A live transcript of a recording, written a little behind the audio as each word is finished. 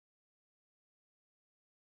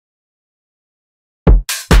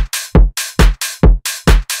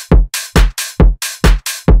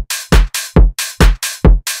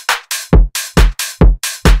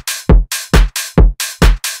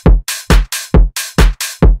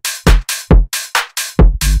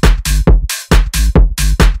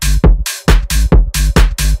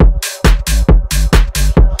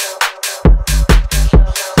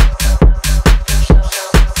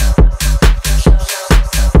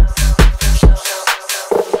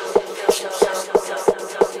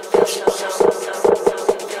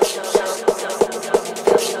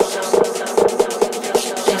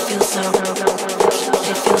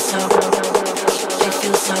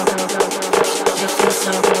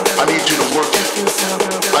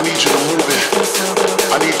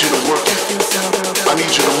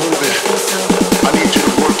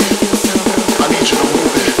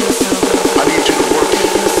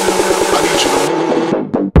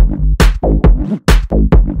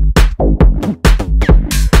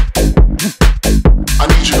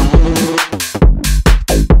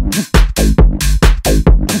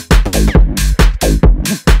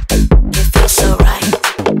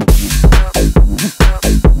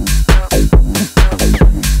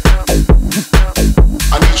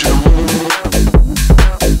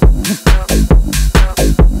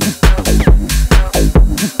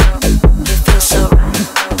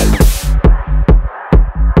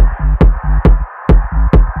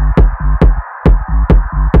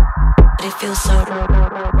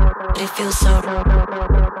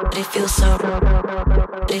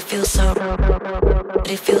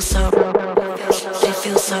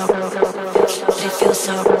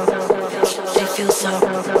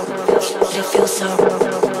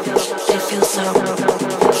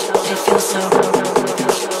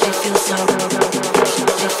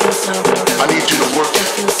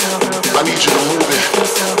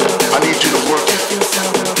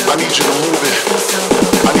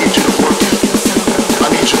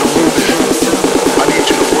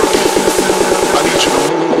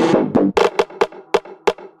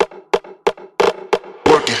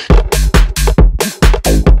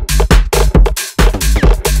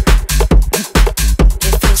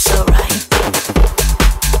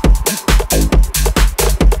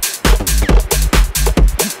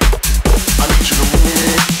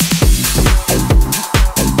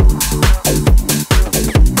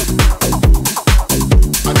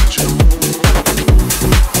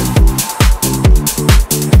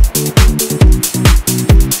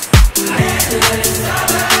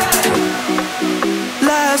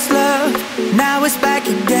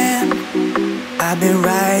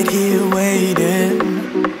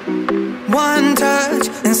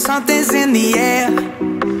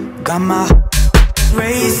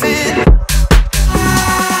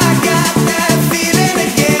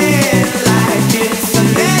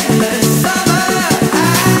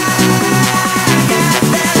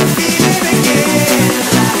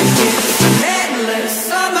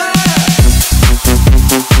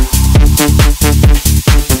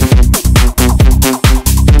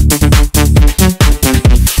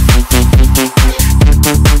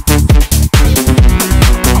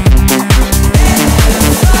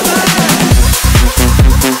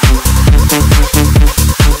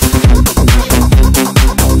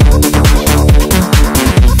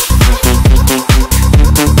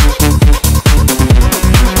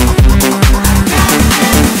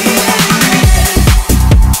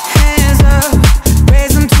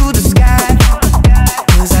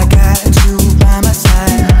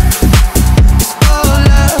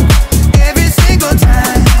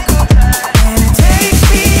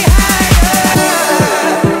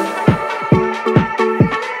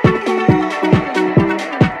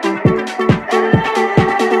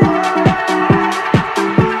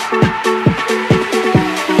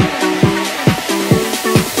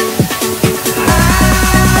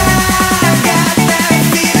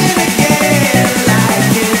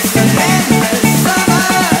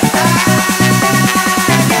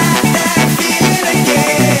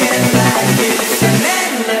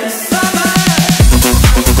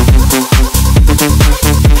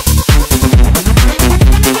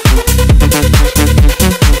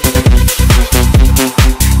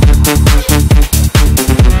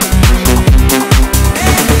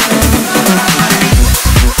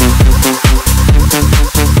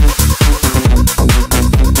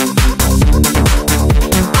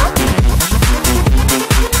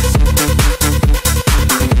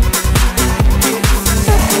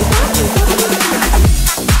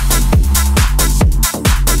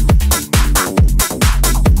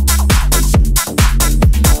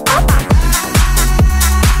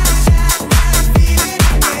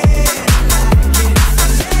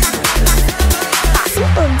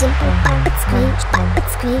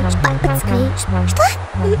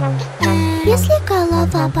Если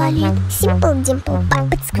голова болит, Simple Dimple,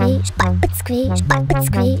 подсквиш, подсквиш,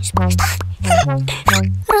 подсквиш. Что?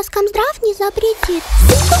 Роскомздрав не запретит.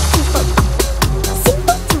 Simple Dimple,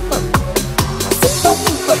 Simple Dimple, Simple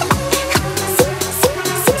Dimple.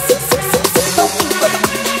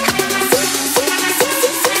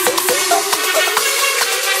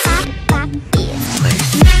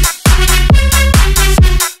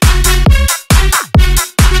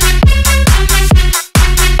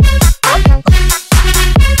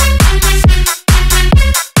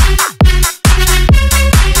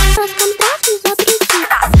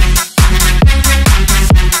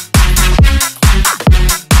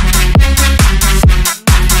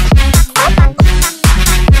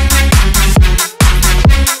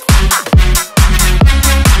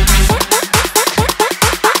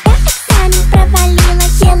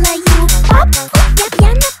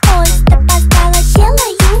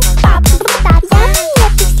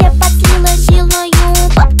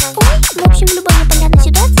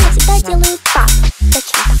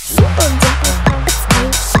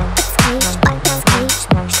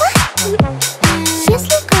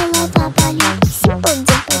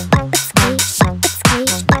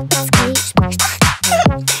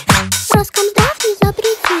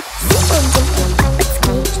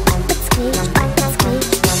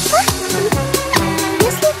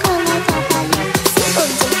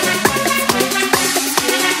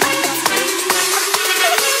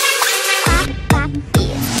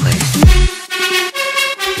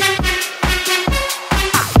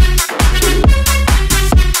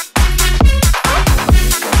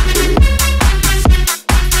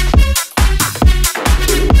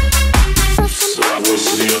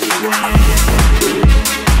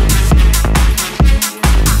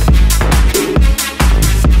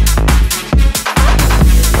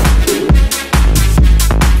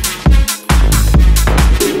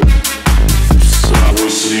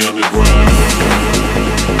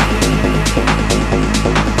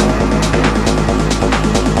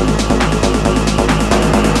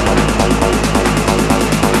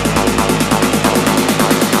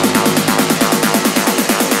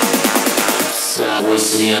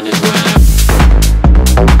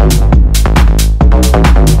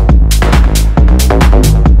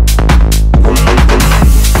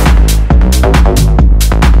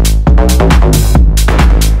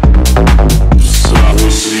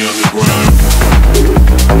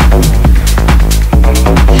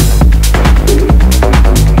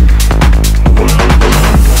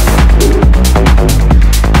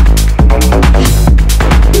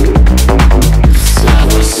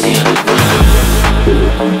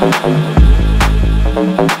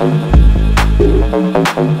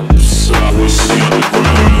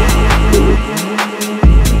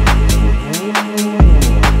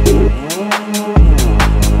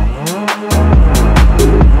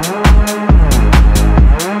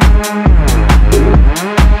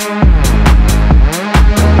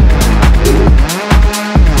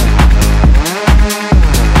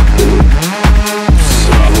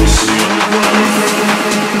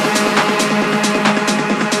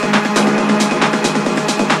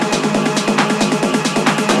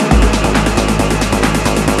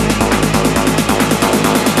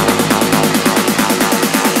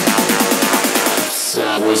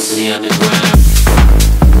 the underground.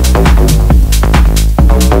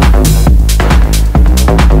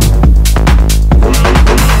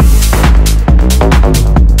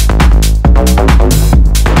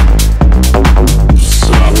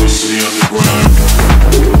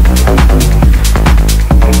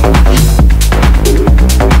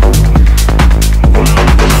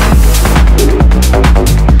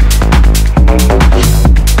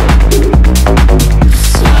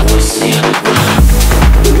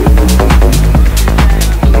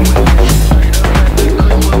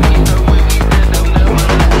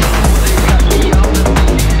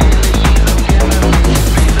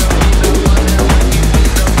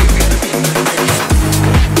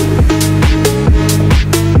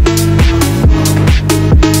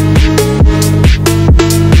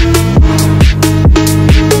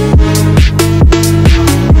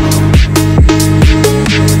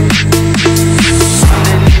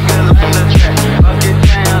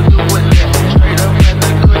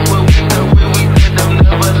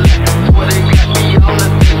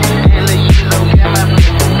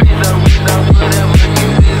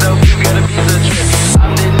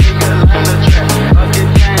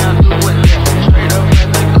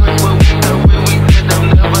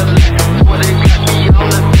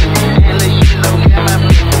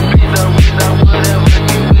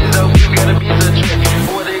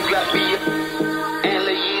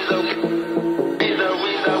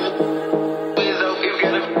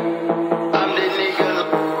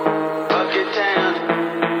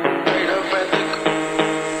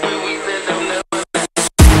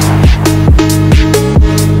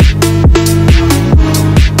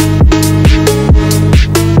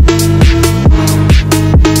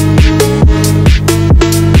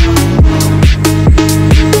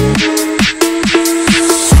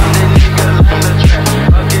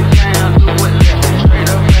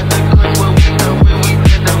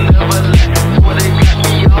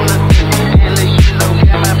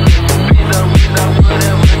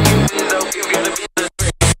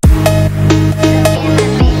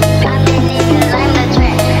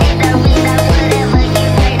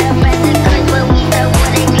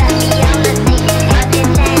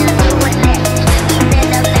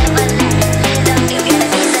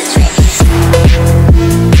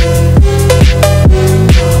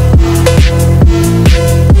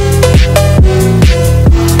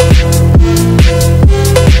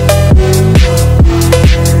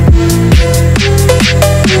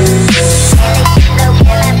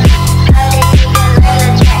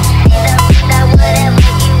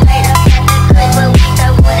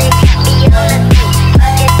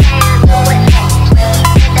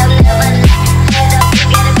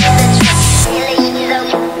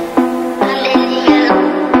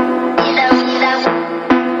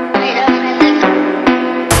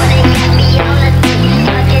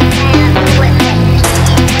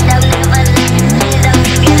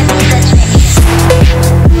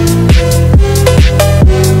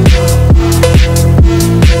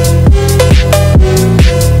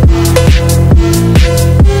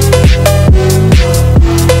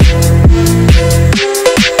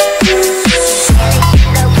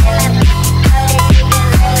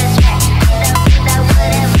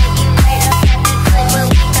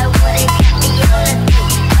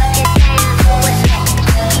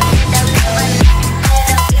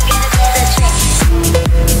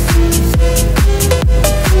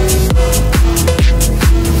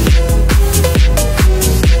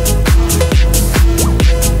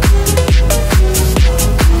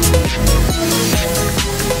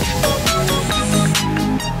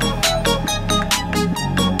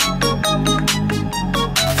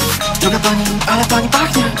 Droga pani, ale pani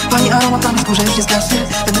pachnie. Pani aromatami skórze już nie zgaśnie.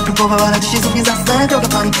 Będę próbował, ale dzisiaj znów nie zasnę. Droga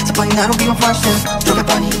pani, co pani narobiła właśnie. Droga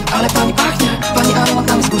pani, ale pani pachnie. Pani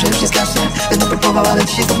aromatami skórze już nie zgaśnie. Będę próbował, ale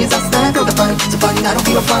dzisiaj znów nie zasnę. Droga pani, co pani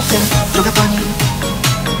narobiła właśnie. Droga pani,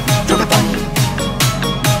 droga pani,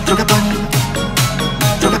 droga pani,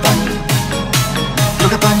 droga pani,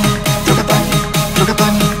 droga pani, droga pani, droga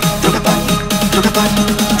pani, droga pani, droga pani,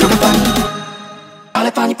 droga pani,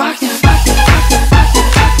 ale pani pachnie.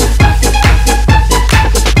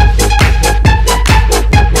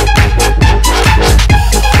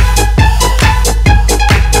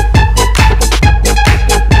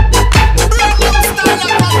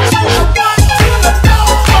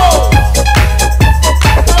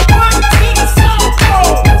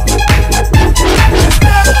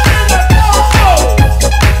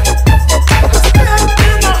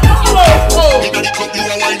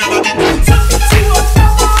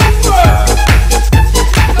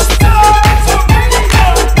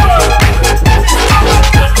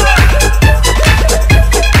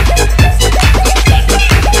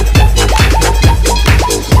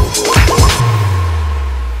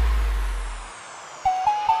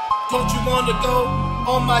 wanna go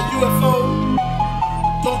on my UFO?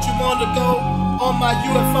 Don't you wanna go on my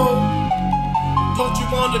UFO? Don't you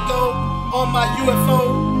wanna go on my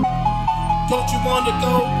UFO? Don't you wanna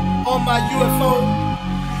go on my UFO?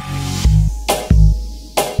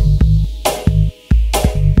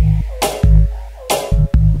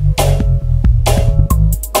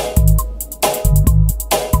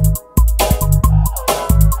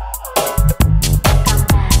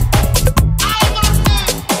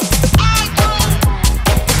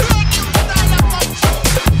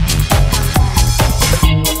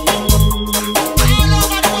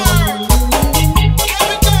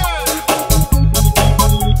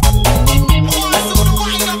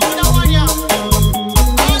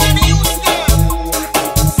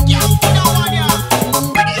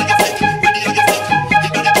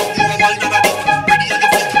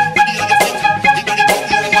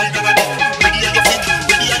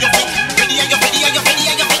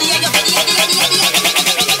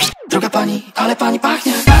 Ale pani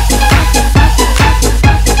pachnie.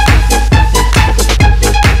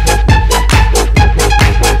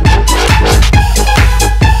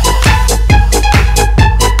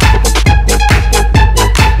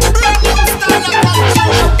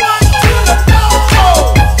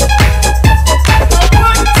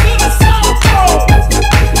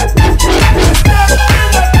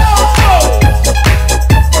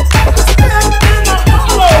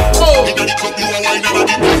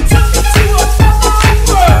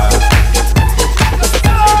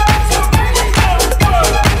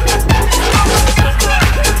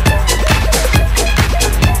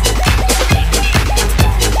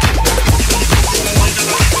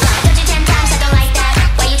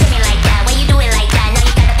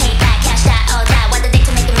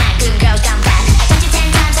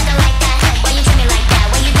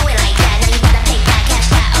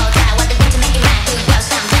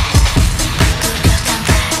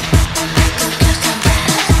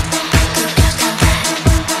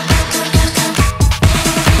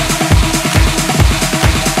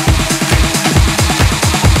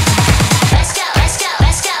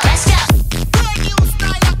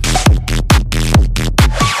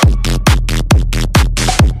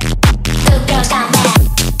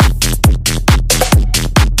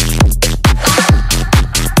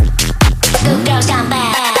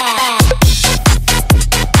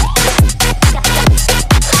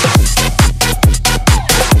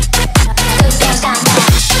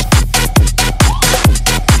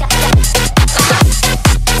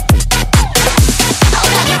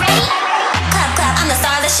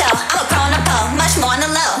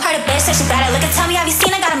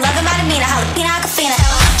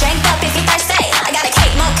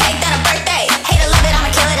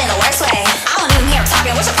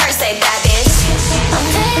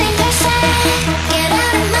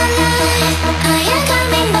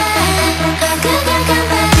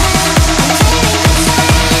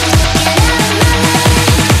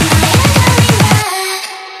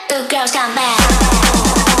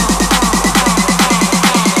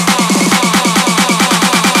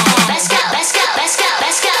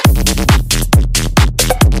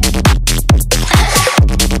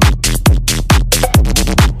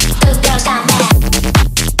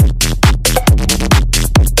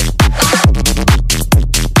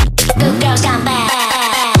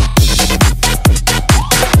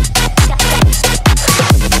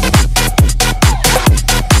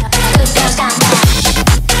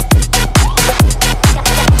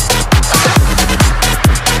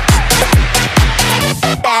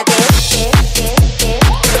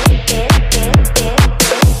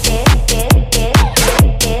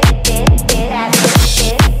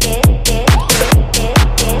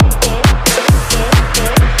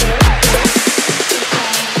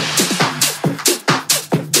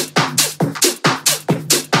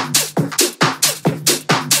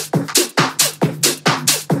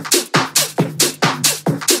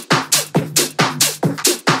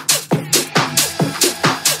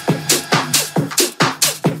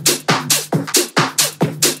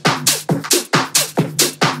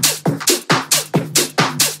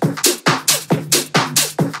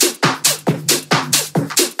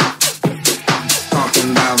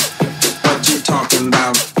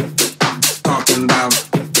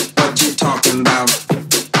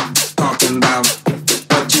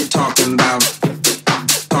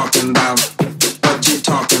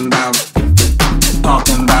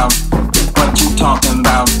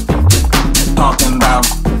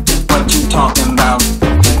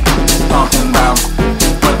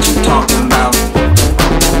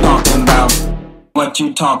 What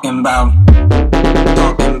you talking about?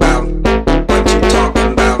 Talking about what you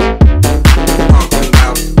talking about? Talking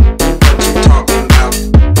about what you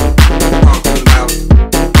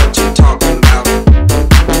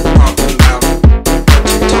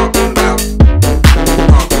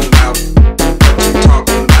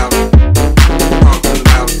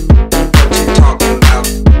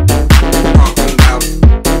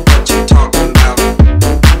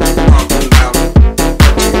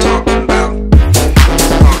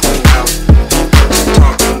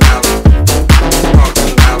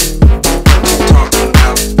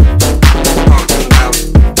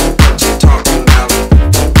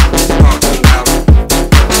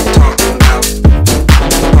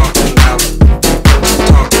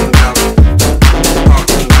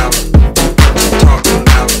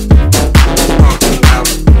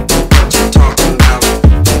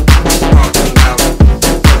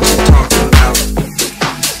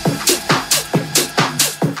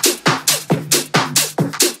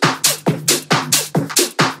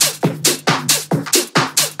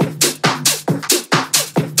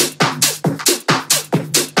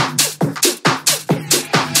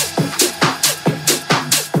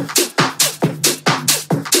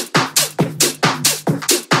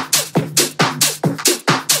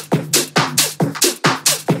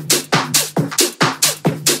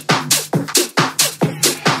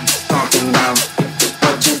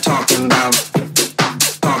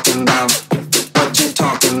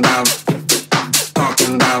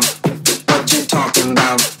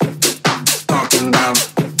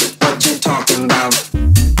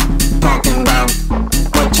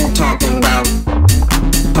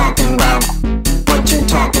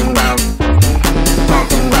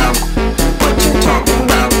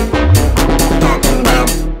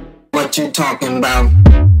what you talking about.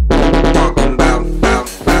 Talking about,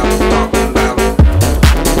 talking about, talking about, what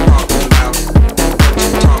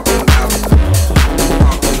you talking about.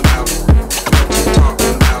 Talking about, what you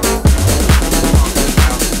talking about.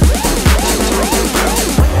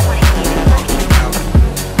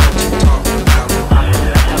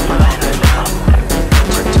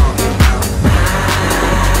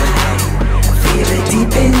 Feel it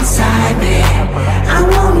deep inside me. I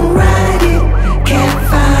wanna ride it, can't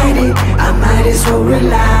fight it. I might as well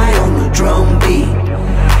rely on the drum beat.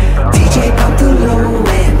 DJ pump the low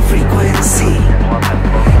end frequency.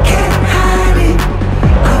 Can't hide it,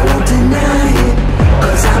 I won't deny it.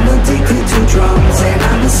 Cause I'm addicted to drums and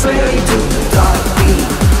I'm a slave to the dark beat.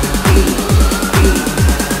 Beat, beat,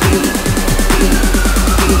 beat, beat,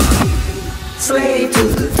 beat. Slave to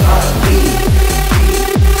the dark beat.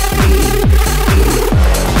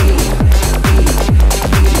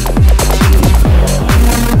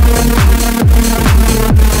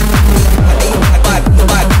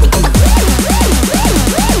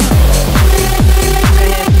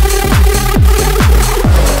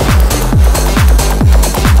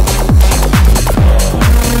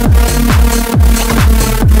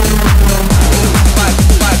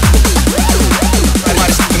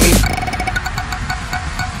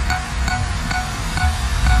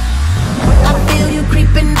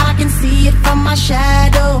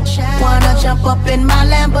 Jump up in my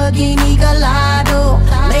Lamborghini Gallardo.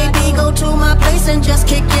 Maybe go to my place and just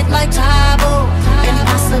kick it like Tybo. And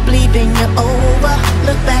possibly bend you over.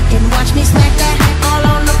 Look back and watch me smack that all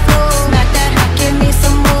on the floor. Smack that, give me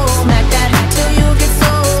some more. Smack that till you get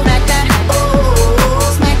so. Smack that,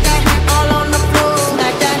 oh. Smack that all on the floor.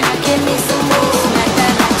 Smack that, give me some more. Smack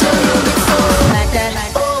that till you get so. Smack that,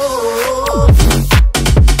 oh.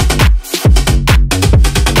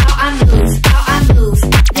 How I move, how I move.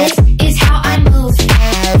 This is how I move.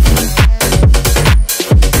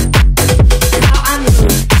 How I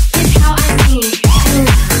move. This how I move.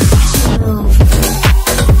 Move.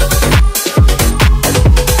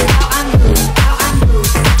 How I move. How I move.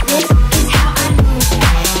 This is how I move.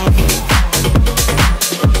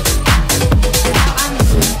 How I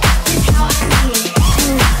move. This how I move.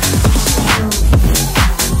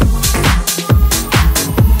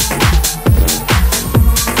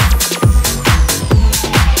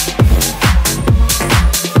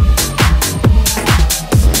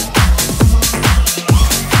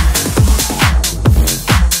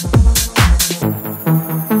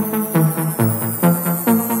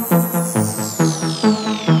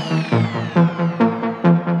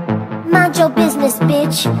 Mind your business,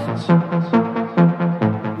 bitch.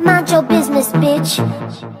 Mind your business, bitch.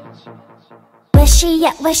 Where she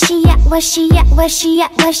at? Where she at? Where she at? Where she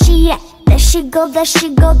at? Where she at? There she go, there she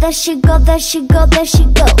go, there she go, there she go, there she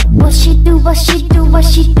go. What she do, what she do, what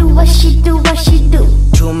she do, what she do, what she do.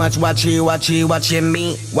 Too much watching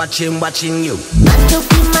me, watching you.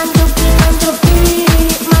 Manjoki, manjoki, manjoki,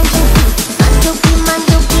 manjoki, manjoki,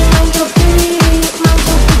 manjoki, manjoki,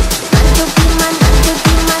 manjoki, manjoki,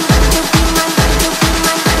 manjoki, manjoki,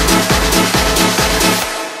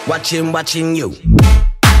 manjoki, Watching you.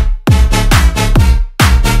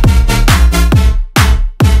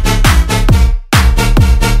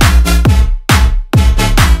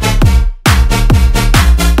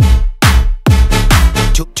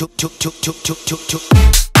 Chuk.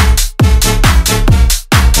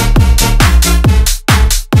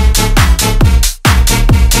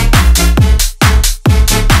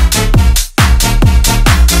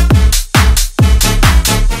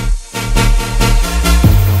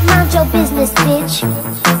 Mind your business, bitch.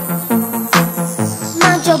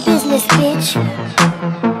 Mind your business, bitch.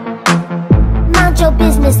 Mind your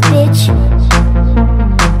business, bitch.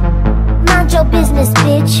 Mind your business,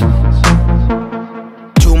 bitch.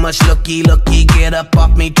 Too much looky, get up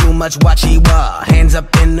off me. Too much watchy wah. Hands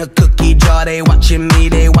up in the cookie jar. They watching me,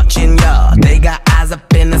 they watching ya. They got eyes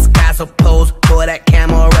up in the sky, so pose for that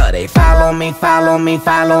camera. They follow me, follow me,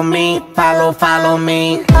 follow me, follow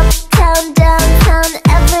me. Uptown, downtown,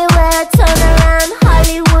 everywhere, turn around.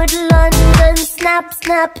 Hollywood, London, snap,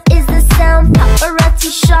 snap is the sound.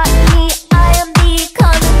 Paparazzi shot me, I am the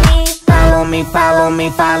economy. Follow me, follow me,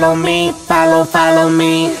 follow me, follow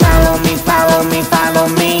me. Follow me, follow me, follow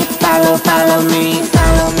me, follow me.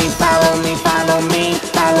 Follow me, follow me, follow me,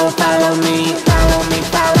 follow me. Follow me,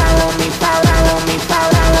 follow me, follow me,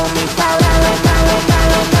 follow me,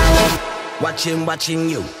 follow. Watching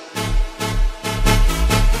you.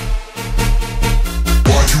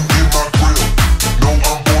 Why you in my grill? No,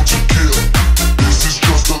 I'm born to kill. This is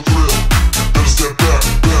just a thrill. Better step back.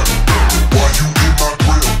 Why you in my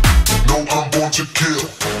grill? No, I'm born to kill.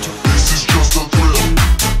 This is just a thrill.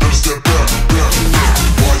 Better step back.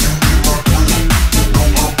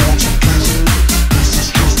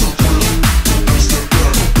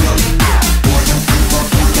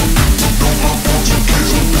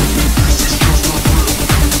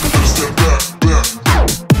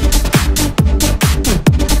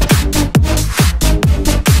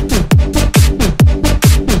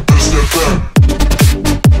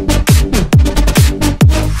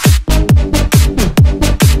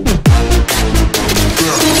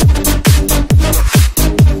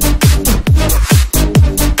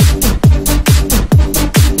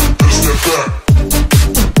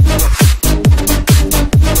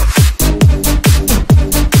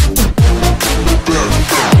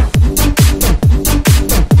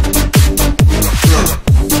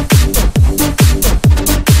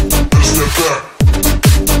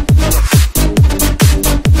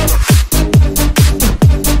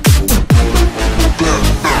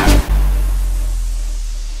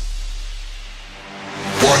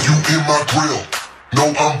 you in my grill?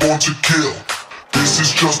 No, I'm born to kill. This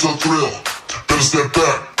is just a thrill. Better step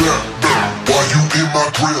back, back, back. Why you in my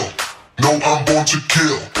grill? No, I'm born to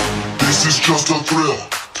kill. This is just a thrill.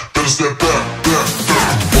 Better step back, back,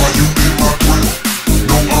 back. Why you in my grill?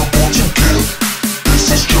 No, I'm born to kill.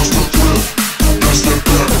 This is just a thrill. Better step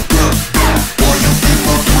back, back, back. Why you in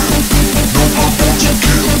my grill? No, I'm born to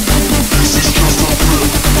kill. This is just a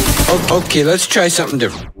thrill. Okay, let's try something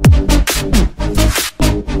different.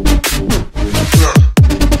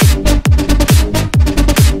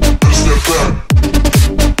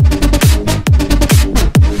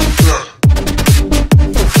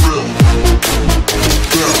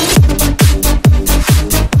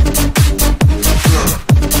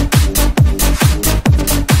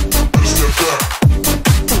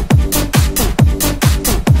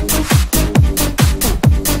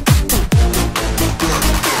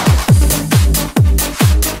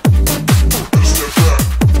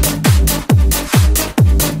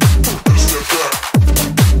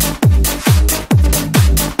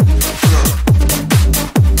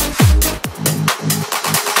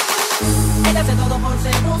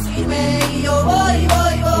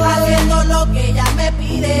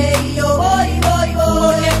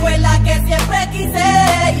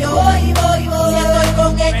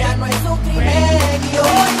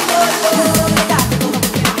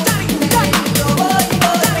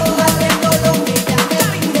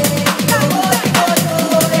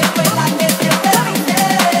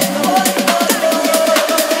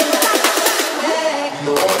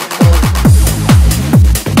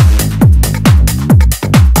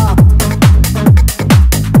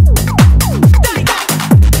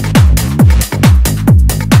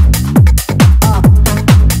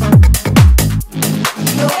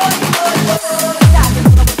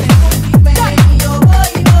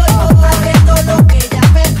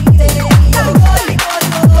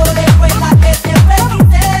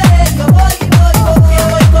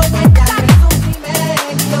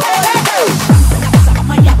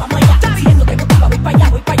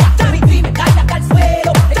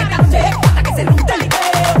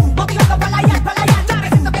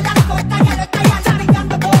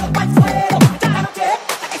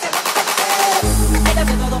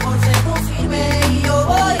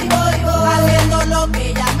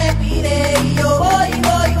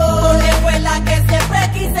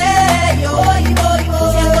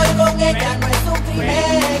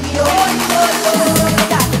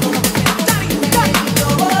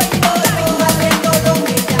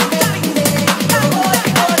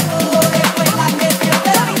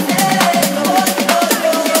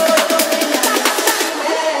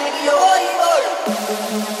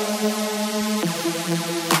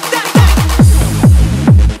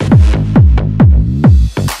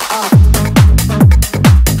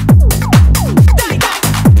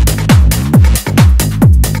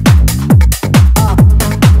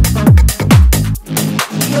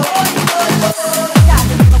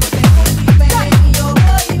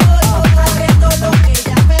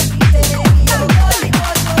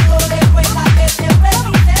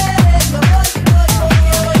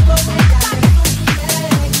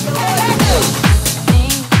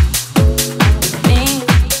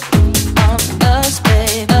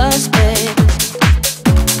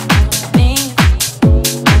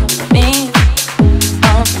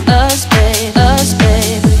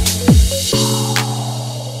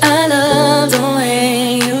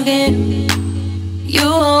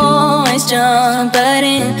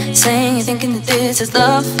 This is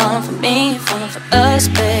love, falling for me, falling for us,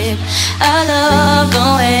 babe. I love the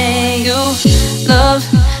way you love.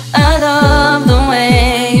 I love the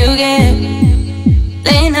way you get.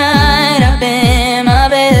 Late night up in my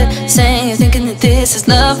bed, saying you're thinking that this is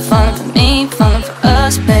love, falling for me, falling for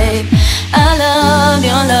us, babe. I love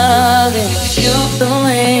your loving, you the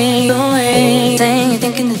way, saying you're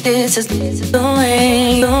thinking that this is the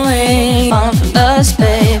way, falling for us,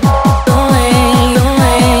 babe.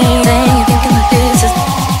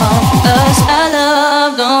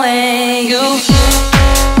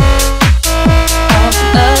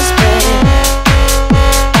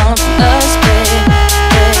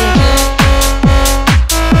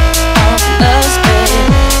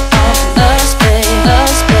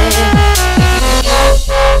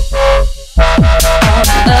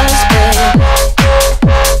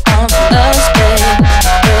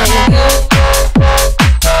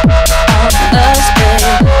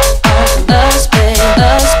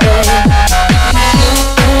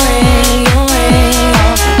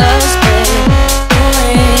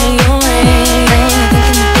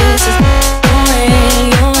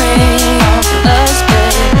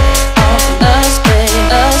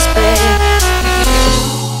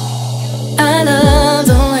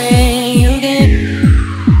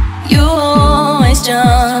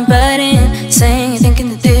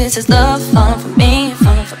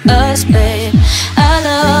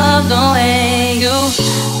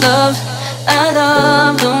 I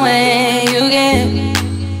love the way you get.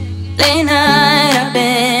 Late night up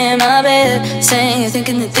in my bed, saying you're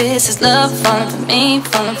thinking that this is love, falling for me,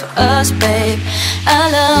 falling for us, babe. I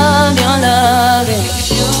love your loving.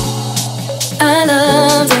 I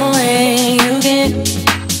love the way you get.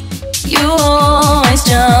 You always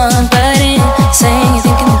jump right in, saying you're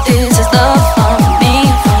thinking that this is love, falling for me,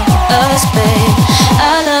 falling for us, babe.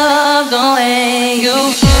 I love the way you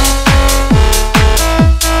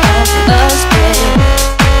fall for us, babe.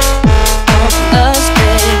 Fall for us,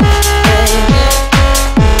 babe, babe.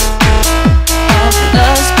 Fall for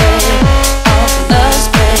us, babe. Fall for us,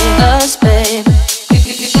 babe, us, babe.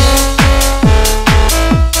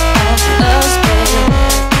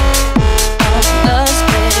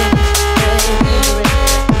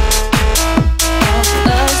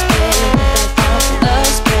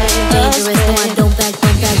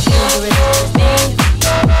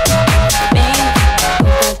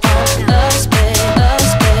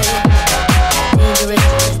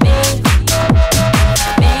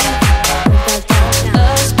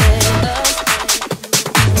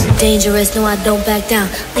 Dangerous, no I don't back down.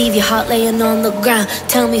 Leave your heart laying on the ground.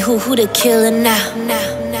 Tell me who the killer now.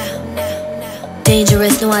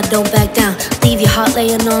 Dangerous, no I don't back down. Leave your heart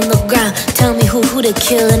laying on the ground. Tell me who the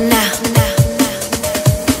killer now.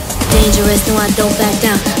 Dangerous, no I don't back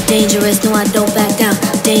down. Dangerous, no I don't back down.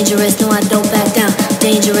 Dangerous, no I don't back down.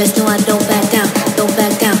 Dangerous, no I don't back down. Don't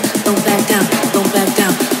back down, don't back down, don't back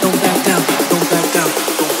down, don't back down, don't back down,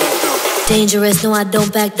 don't back down. Dangerous, no I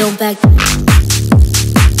don't back, don't back.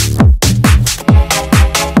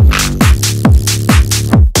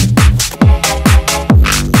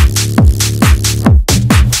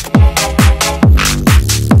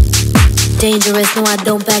 Dangerous, no I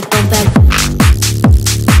don't back, don't back.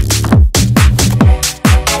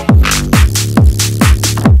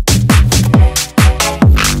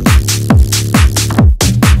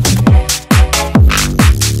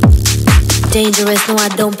 Dangerous, no I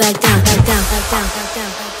don't back down, back down, back down, back down,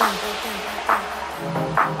 back down, back down.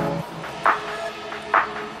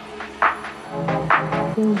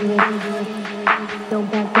 Don't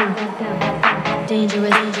back down, back down.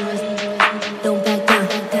 Dangerous, dangerous, don't back down,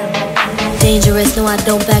 back down. Dangerous, no I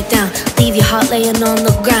don't back down. Leave your heart laying on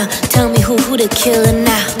the ground. Tell me who the killer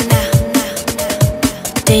now.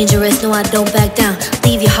 Dangerous, no I don't back down.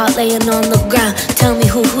 Leave your heart laying on the ground. Tell me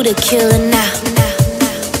who the killer now.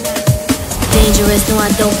 Dangerous, no I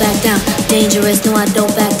don't back down. Dangerous, no I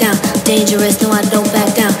don't back down. Dangerous, no I don't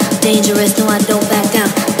back down. Dangerous, no I don't back down.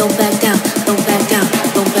 Don't back down, don't back down,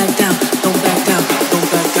 don't back down, don't back down, don't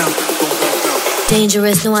back down, don't back down.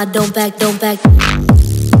 Dangerous, no I don't back, don't back.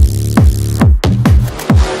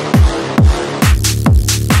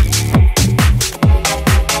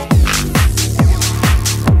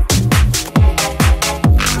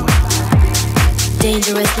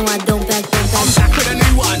 Dangerous, no I don't back, don't back. I'm back with a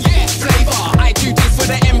new one, flavor. I do this for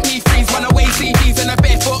the MP3s, runaway CDs and a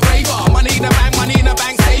barefoot raver. Money in the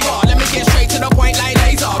bank saver. Let me get straight to the point like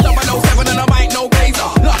laser. 007 on the mic, no blazer.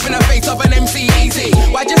 Laugh in the face of an MC easy.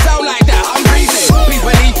 Why'd you sound like that? I'm breezy. Please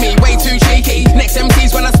believe me, way too cheeky. Next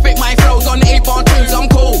MCs when I spit my flows on 8-bar tunes, I'm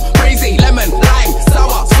cool. Crazy, lemon, lime,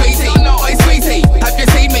 sour, sweetie. Oi sweetie, have you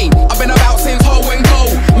seen me? I've been about since Ho and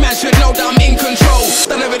Go. Man should know that I'm in control.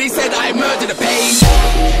 Done already said I murdered the page.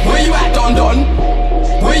 Where you at, Don Don?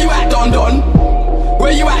 Where you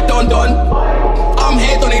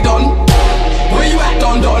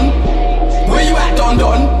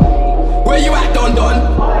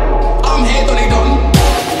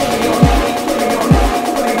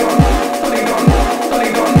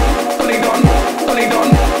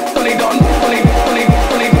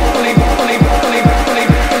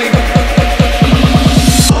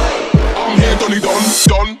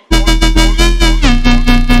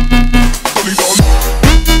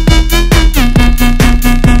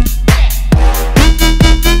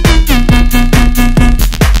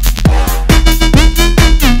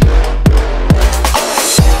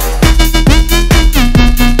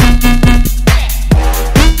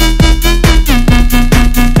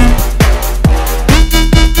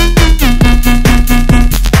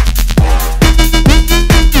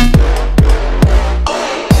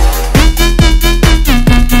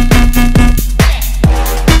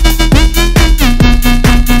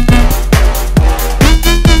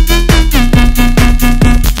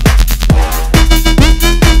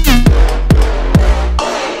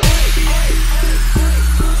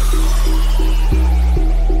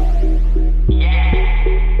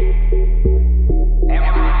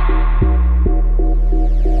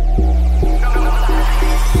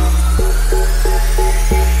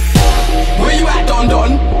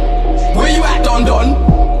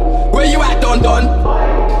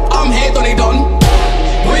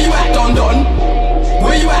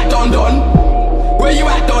Where you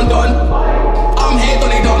at, Don Don? I'm here,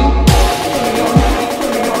 Donny Don.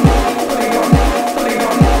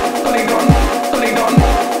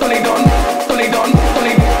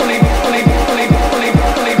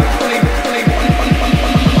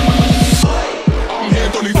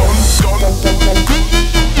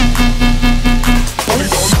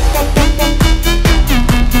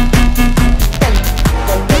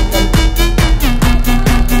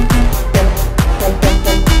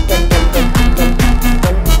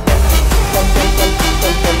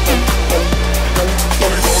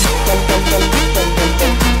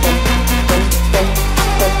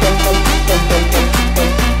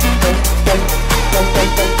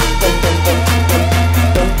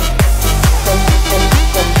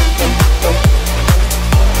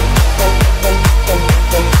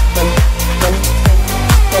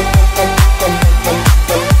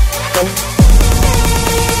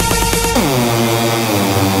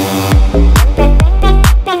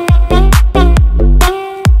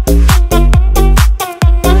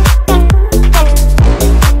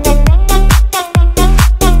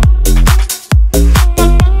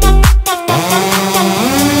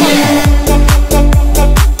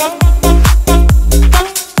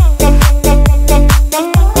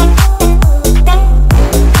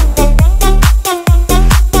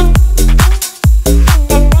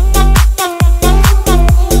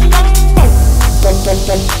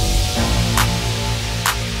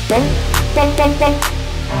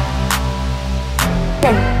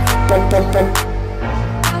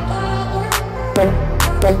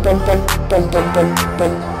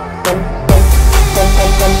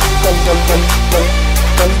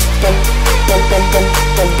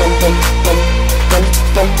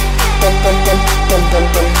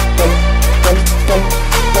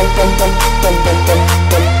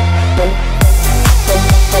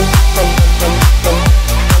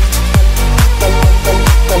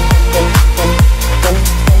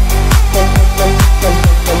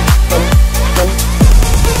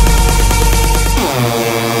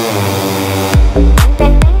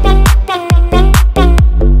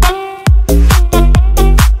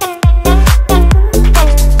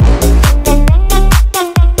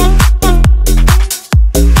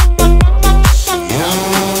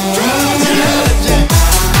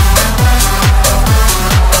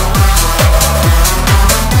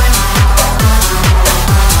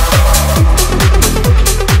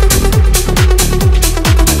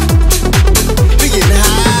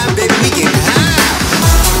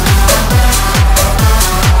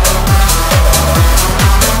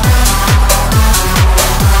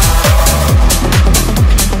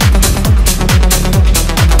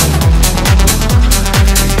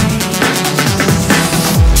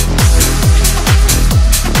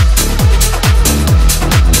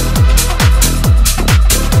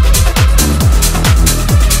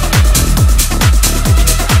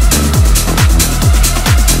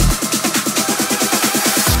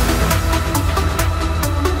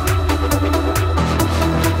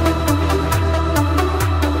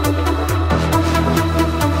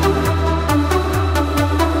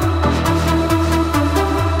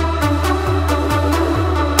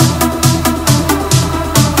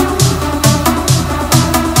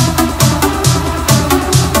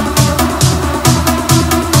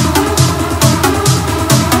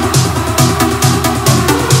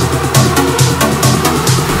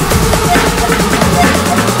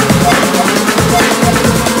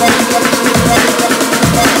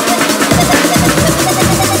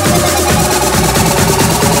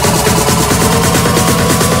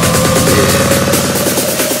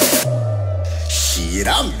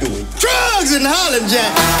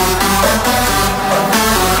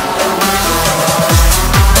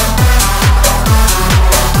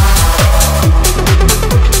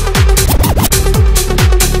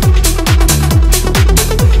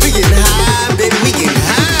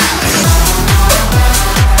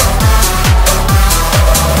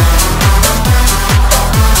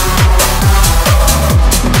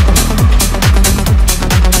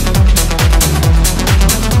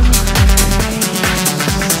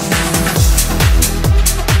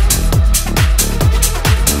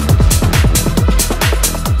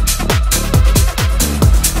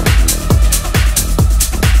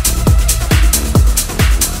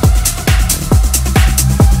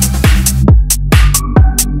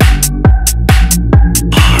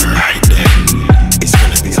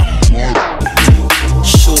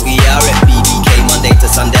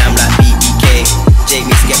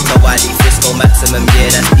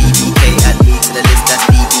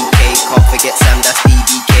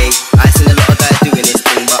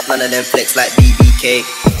 Flex like BBK.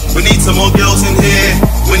 We need some more girls in here.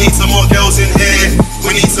 We need some more girls in here.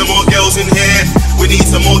 We need some more girls in here. We need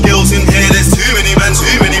some more girls in here. There's too many man,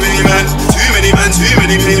 too many man. Too many man, too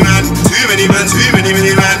many man. Too many man, too many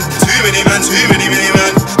man. Too many man, too many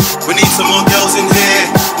man. We need some more girls in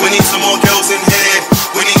here. We need some more girls in here.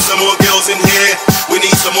 We need some more girls in here. We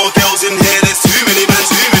need some more girls in here. There's too many man,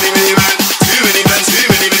 too many man. Too many man, too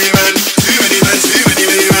many man. Too many man, too many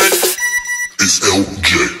man. It's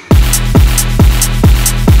LJ.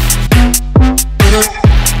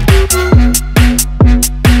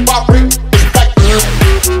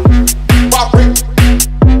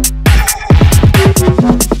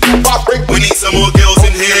 We need some more girls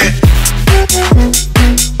in here.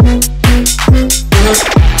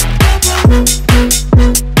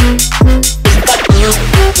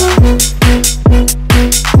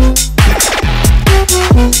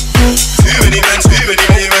 Too many men, too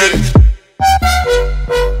many men.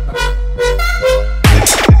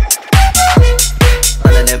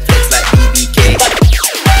 All of them flex like BBK.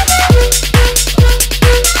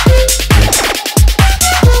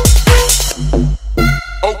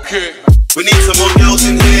 Okay. We need some more girls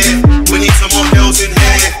in here. We need some more girls in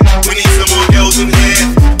here. We need some more girls in here.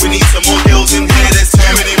 We need some more girls in here. There's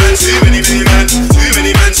too many men, too many men. Too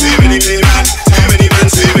many men, too many men. Too many men,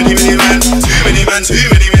 too many men. Too many men, too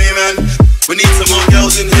many men. We need some more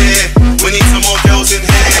girls in here. We need some more girls in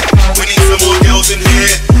here. We need some more girls in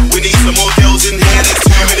here. We need some more girls in here. There's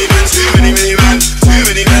too many men, too many men. Too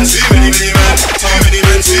many men, too many men. Too many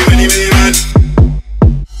men, too many men.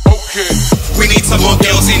 Okay. We need some more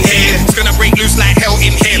girls in here. It's gonna break loose like hell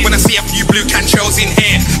in here. When I see a few blue can shells in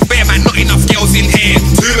here. Bare man, not enough girls in here.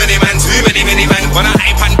 Too many man, too many man. When I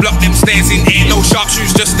hype and block them stairs in here. No sharp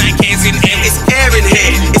shoes, just 9Ks in here. It's air in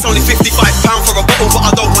here. It's only £55 for a bottle, but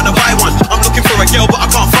I don't wanna buy one. I'm looking for a girl, but I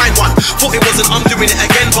can't find one. Thought it wasn't I'm doing it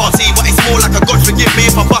again party, but it's more like a God forgive me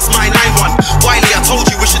if I bust my 9-1. Wiley, I told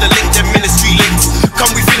you we should've linked them ministry links.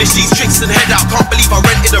 Come we finish these tricks and head out. Can't believe I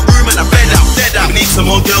rented a room and a bed out, dead out. We need some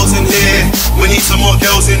more girls in here. We need some more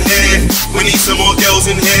girls in here. We need some more girls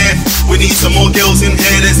in here. We need some more girls in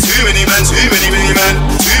here. There's too many men, too many men.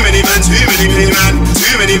 Too many men, too many men.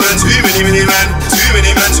 Too many men, too many men. Too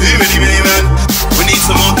many men, too many men. We need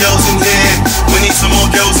some more girls in here. We need some more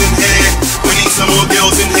girls in here. We need some more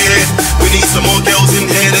girls in here. We need some more girls in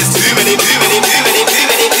here. There's too many, too many, too many, too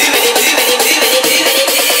many, too many, too many, too many, too many, too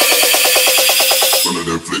many. One of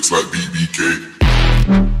them flicks like BBK.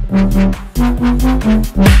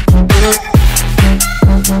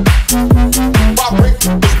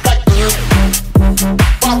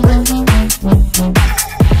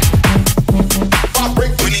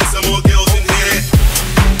 We need some more girls in here.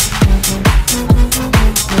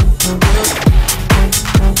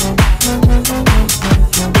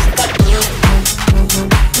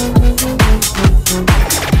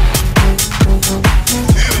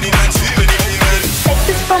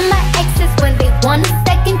 Texts from my exes when they want a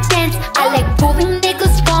second chance. I like proving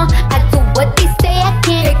niggas wrong. I do what they say I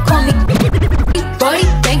can't. They call me Brody,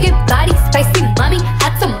 banging body, spicy mommy,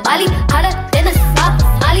 hot tamale, hotter than a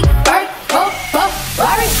Somali. Bird,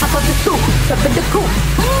 Ferrari, hop up the stoop, jump in the coupe,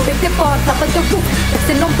 big dip on top of the roof,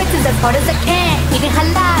 flexing on bitches as hard as I can, eating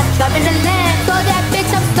halal, driving the land. So that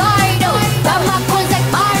bitch, I'm sorry though. Got my coins like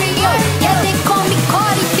Mario. Yeah, they call me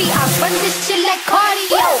Cardi B. I run this shit like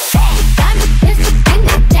cardio.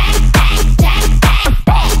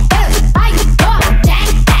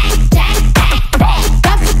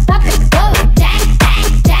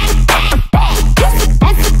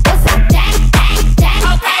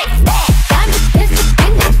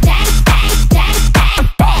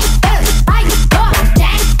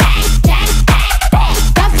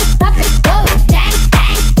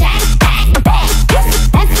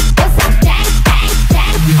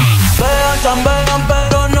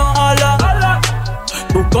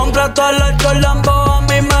 Todas las Lambo a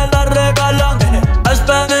mí me la regalan. I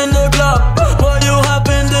spend in the club, what you have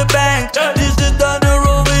in the bank. This is the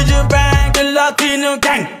Norwegian bank, el Latino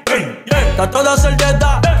gang. Está toda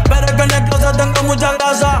servieta, pero es que en el closet tengo mucha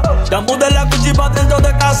grasa. Ya mudé la Gucci pa' dentro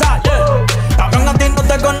de casa, cabrón, a ti no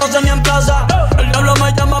te conocen ni en plaza. El diablo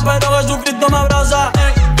me llama, pero Jesucristo me abraza.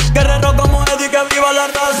 Guerrero como Eddie, que viva la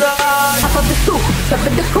raza. Top of the stoop, jump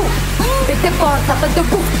in the coupe, big dip on top of the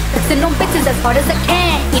roof, flexing on bitches as hard as I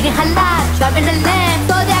can, eating halal, driving the land.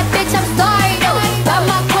 So that bitch, I'm sorry though. Got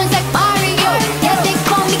my coins like Mario. Yeah, they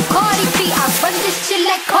call me Cardi B. I run this shit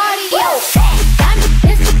like cardio.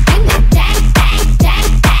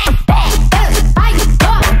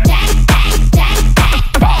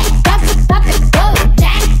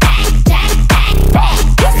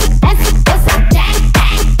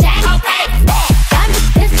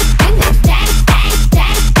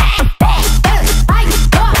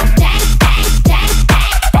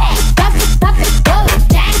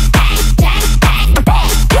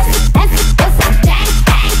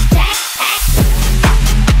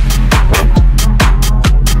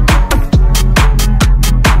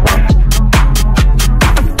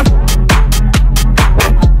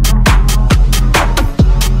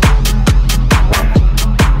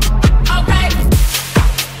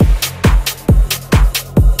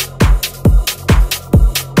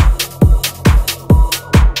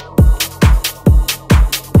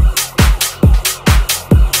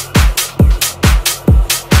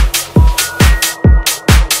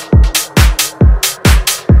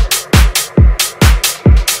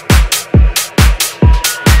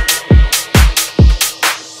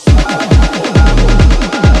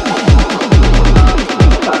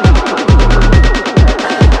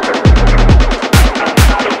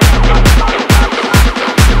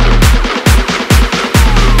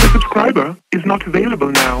 not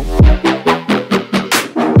available now.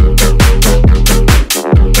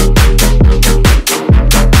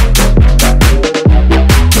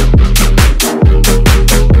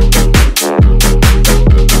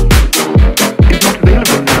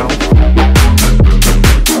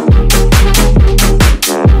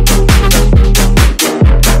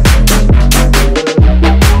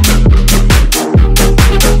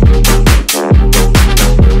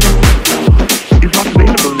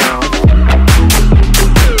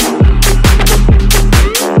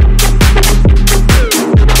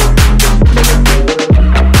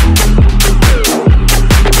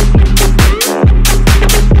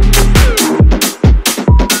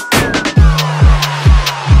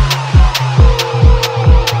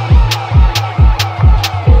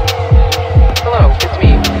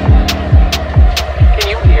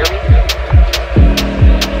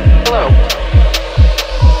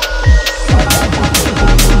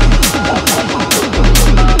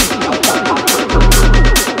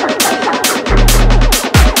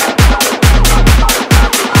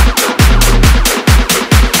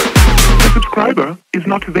 Is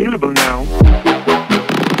not available now.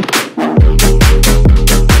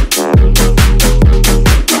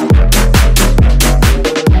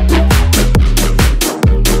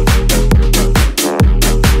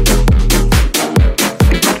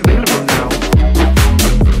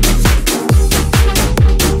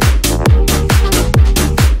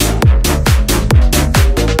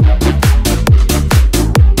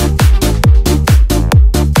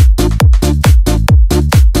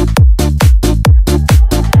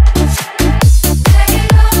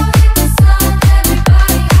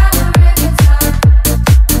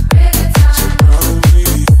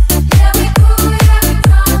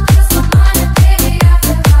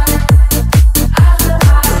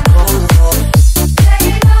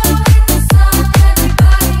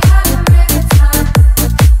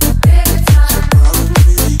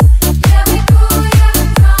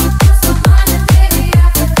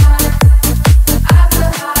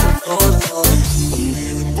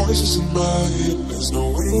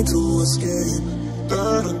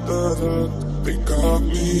 They got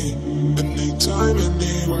me anytime,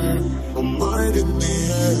 anywhere. My mind in the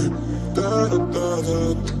air.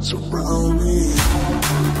 Surround me.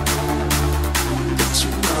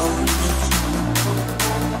 Surround me.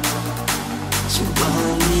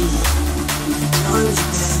 Surround me. Anytime,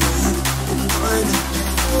 anywhere. My mind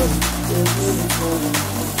in the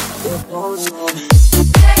air. Surround me.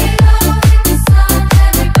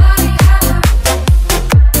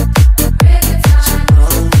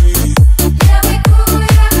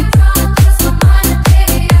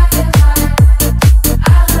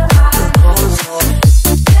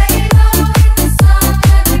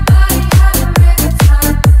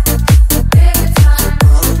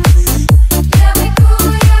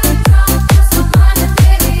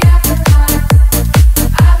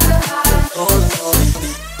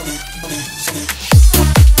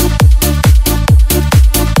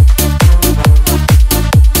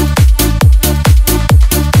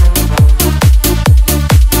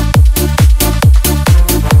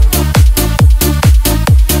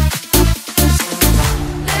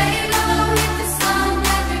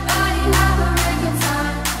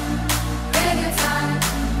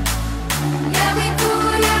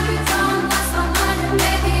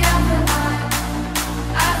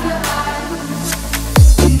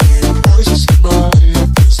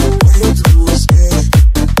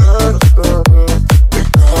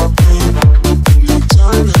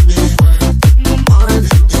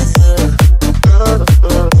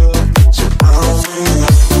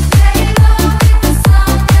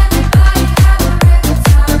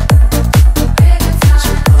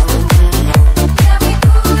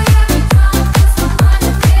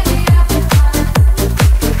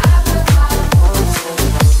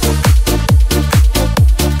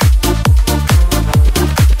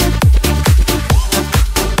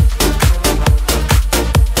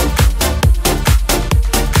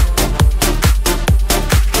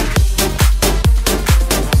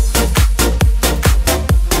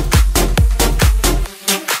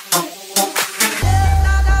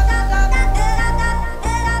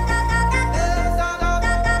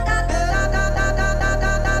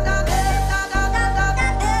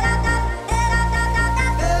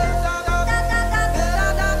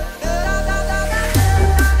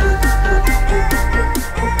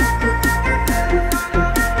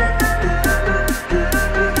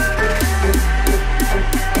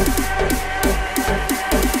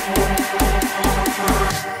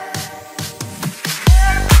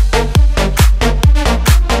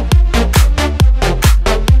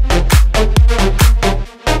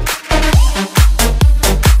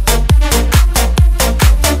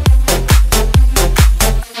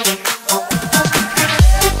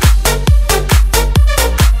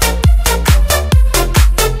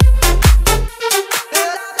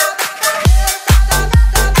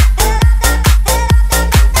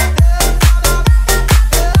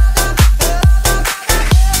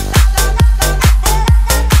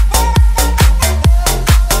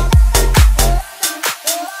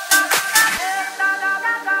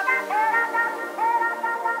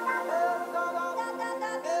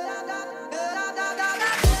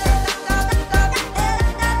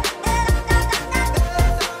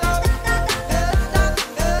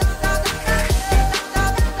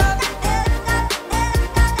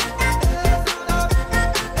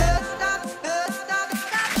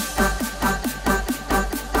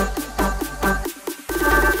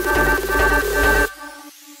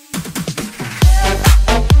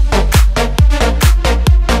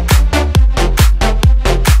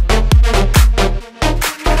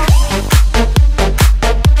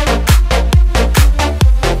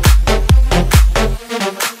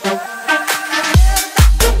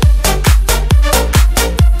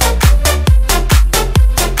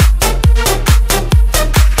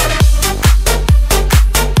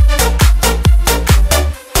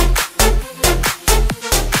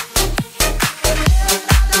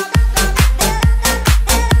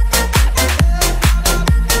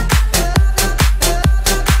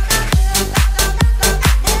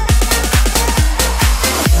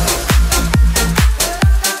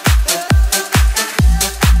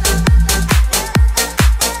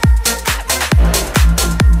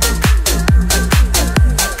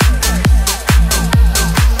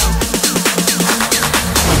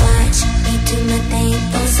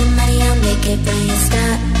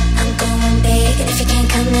 And if you can't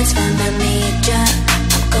come, that's fine by me. Drop,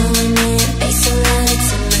 I'm going in, bass so loud it's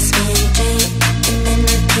in my skin. Drink, and then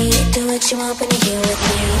repeat. Do what you want when you're here with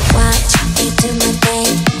me. Watch me do my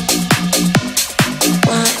thing.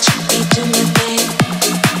 Watch me do my thing.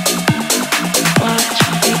 Watch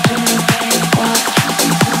me do my thing. Watch me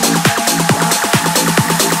do my thing.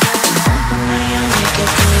 I'll make it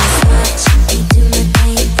dance. Watch me do my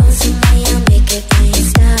thing. On somebody, I'll make it dance.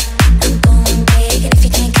 Stop, I'm going big. And if you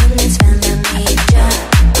can't come, that's fine by me. Drop,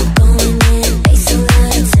 I'm going in. Bass so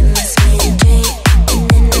loud, it's in my skin. Drink, and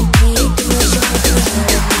then repeat. Do what you want to do with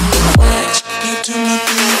me. Watch me do my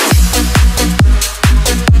thing.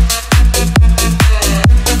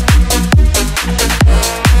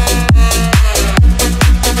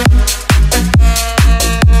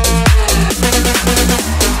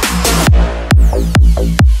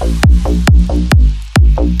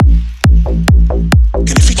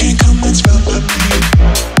 And if you can't come, that's fine by me.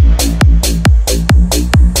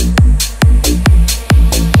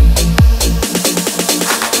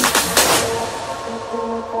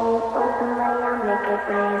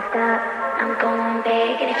 I'm going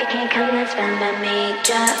big, and if you can't come, that's fine by me.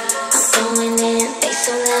 Drop, I'm going in, bass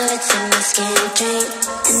so loud it's in my skin. Drink,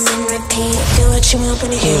 and then repeat. Do what you want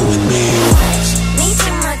when you're here with me. Watch me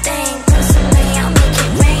do my thing.